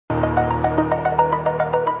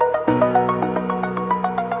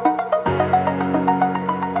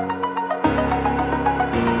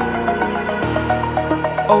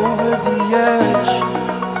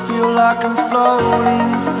like I'm floating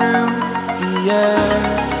through the air.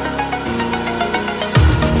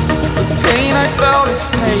 The pain I felt is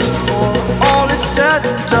paid for, all is said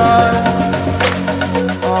and done.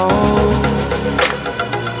 Oh,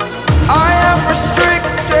 I am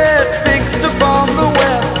restricted, fixed upon the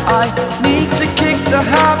web. I need to kick the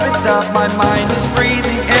habit that my mind is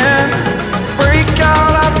breathing in. Break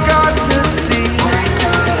out, I've got to see.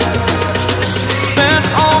 Spent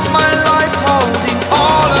all my life holding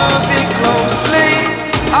all of it closely.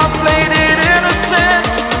 I played it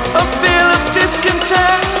innocent, a feel of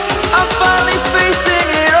discontent. I'm finally facing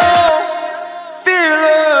it all,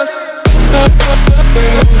 fearless.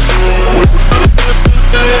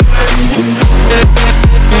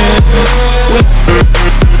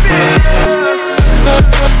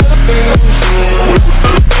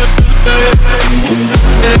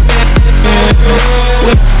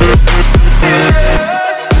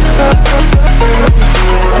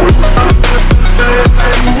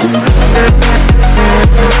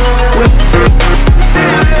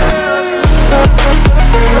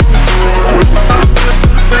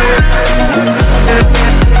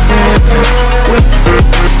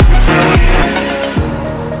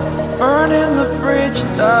 Burning the bridge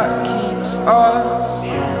that keeps us.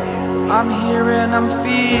 I'm here and I'm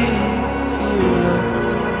feeling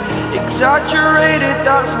fearless. Exaggerated,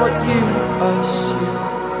 that's what you assume.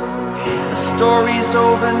 The story's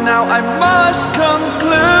over now, I must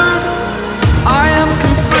conclude. I am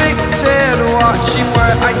conflicted, watching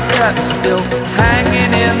where I step still, hanging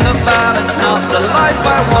in the balance. Not the life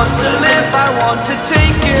I want to live, I want to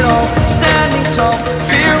take it all. Standing tall,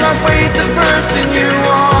 fear outweighed the person you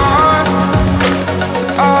are.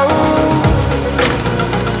 Oh,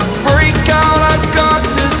 break out, I've got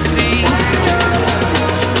to see.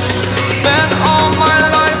 Spent all my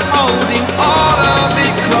life holding all of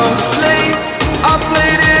it closely. I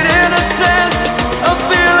played it innocent, a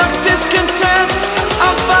feel of discontent.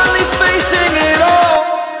 I'm finally facing it all,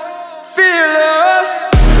 fearless.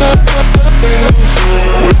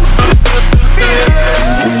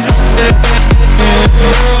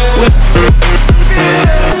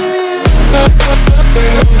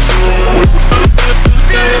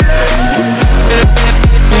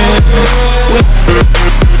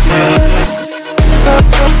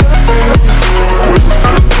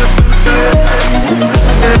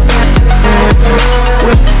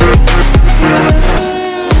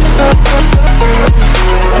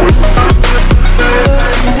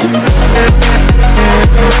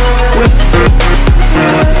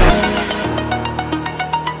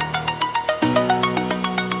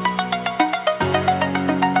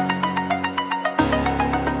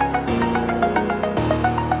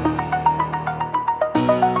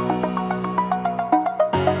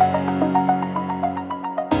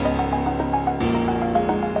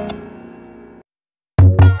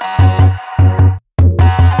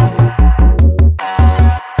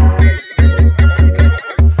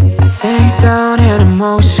 Take down and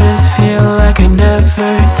emotions feel like I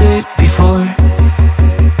never did before.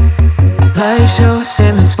 Live shows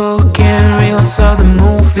him unspoken reels of the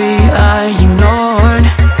movie I ignored.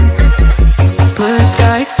 Blue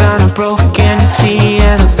skies on a broken sea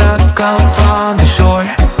and I'm stuck up on the shore.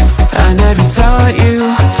 I never thought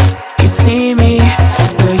you could see me,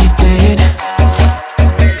 but you did.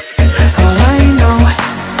 All I know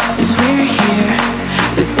is we're here,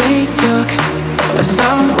 that they took us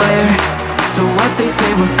somewhere. So what they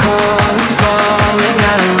say we're calling, falling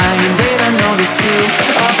out of line. They don't know the two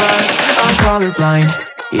of us are colorblind,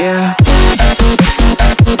 yeah.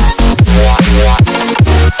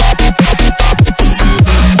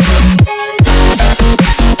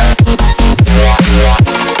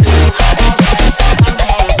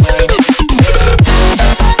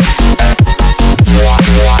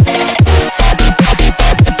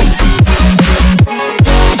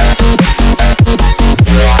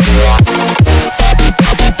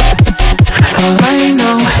 All I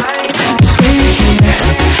know is we're here,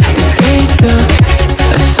 that they took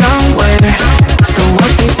us somewhere. So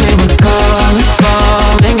what they say we're calling,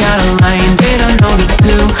 falling out of line. They don't know the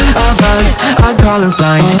two of us are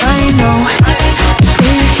colorblind. All I know is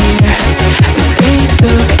we're here, that they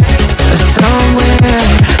took us somewhere.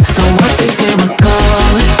 So what they say we're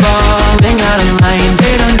calling, falling out of line.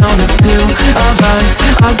 They don't know the two of us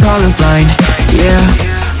are colorblind, yeah.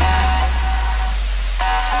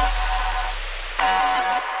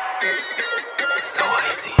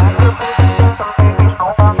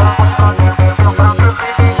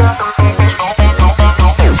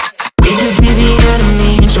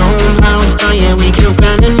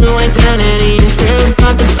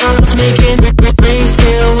 Making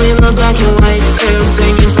grayscale, we love black and white, still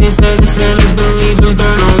singing since the even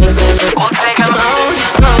burn. Oh, let's end it. We'll take 'em out,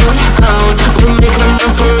 out, out. We'll make 'em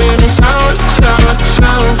run for it and shout, shout,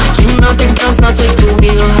 shout. Keep out the guns, I'll take the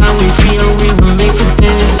wheel. How we feel, we were made for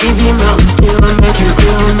this. Leave your mountains still, make it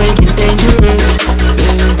real, make it dangerous.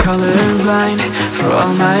 Been colorblind for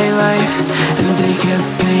all my life, and they kept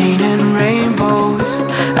painting rainbows.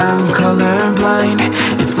 I'm colorblind,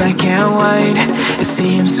 it's black and white. It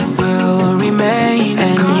seems it will remain.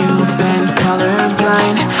 And you've been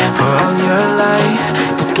colorblind for all your life,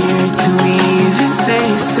 too scared to even say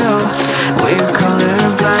so. We're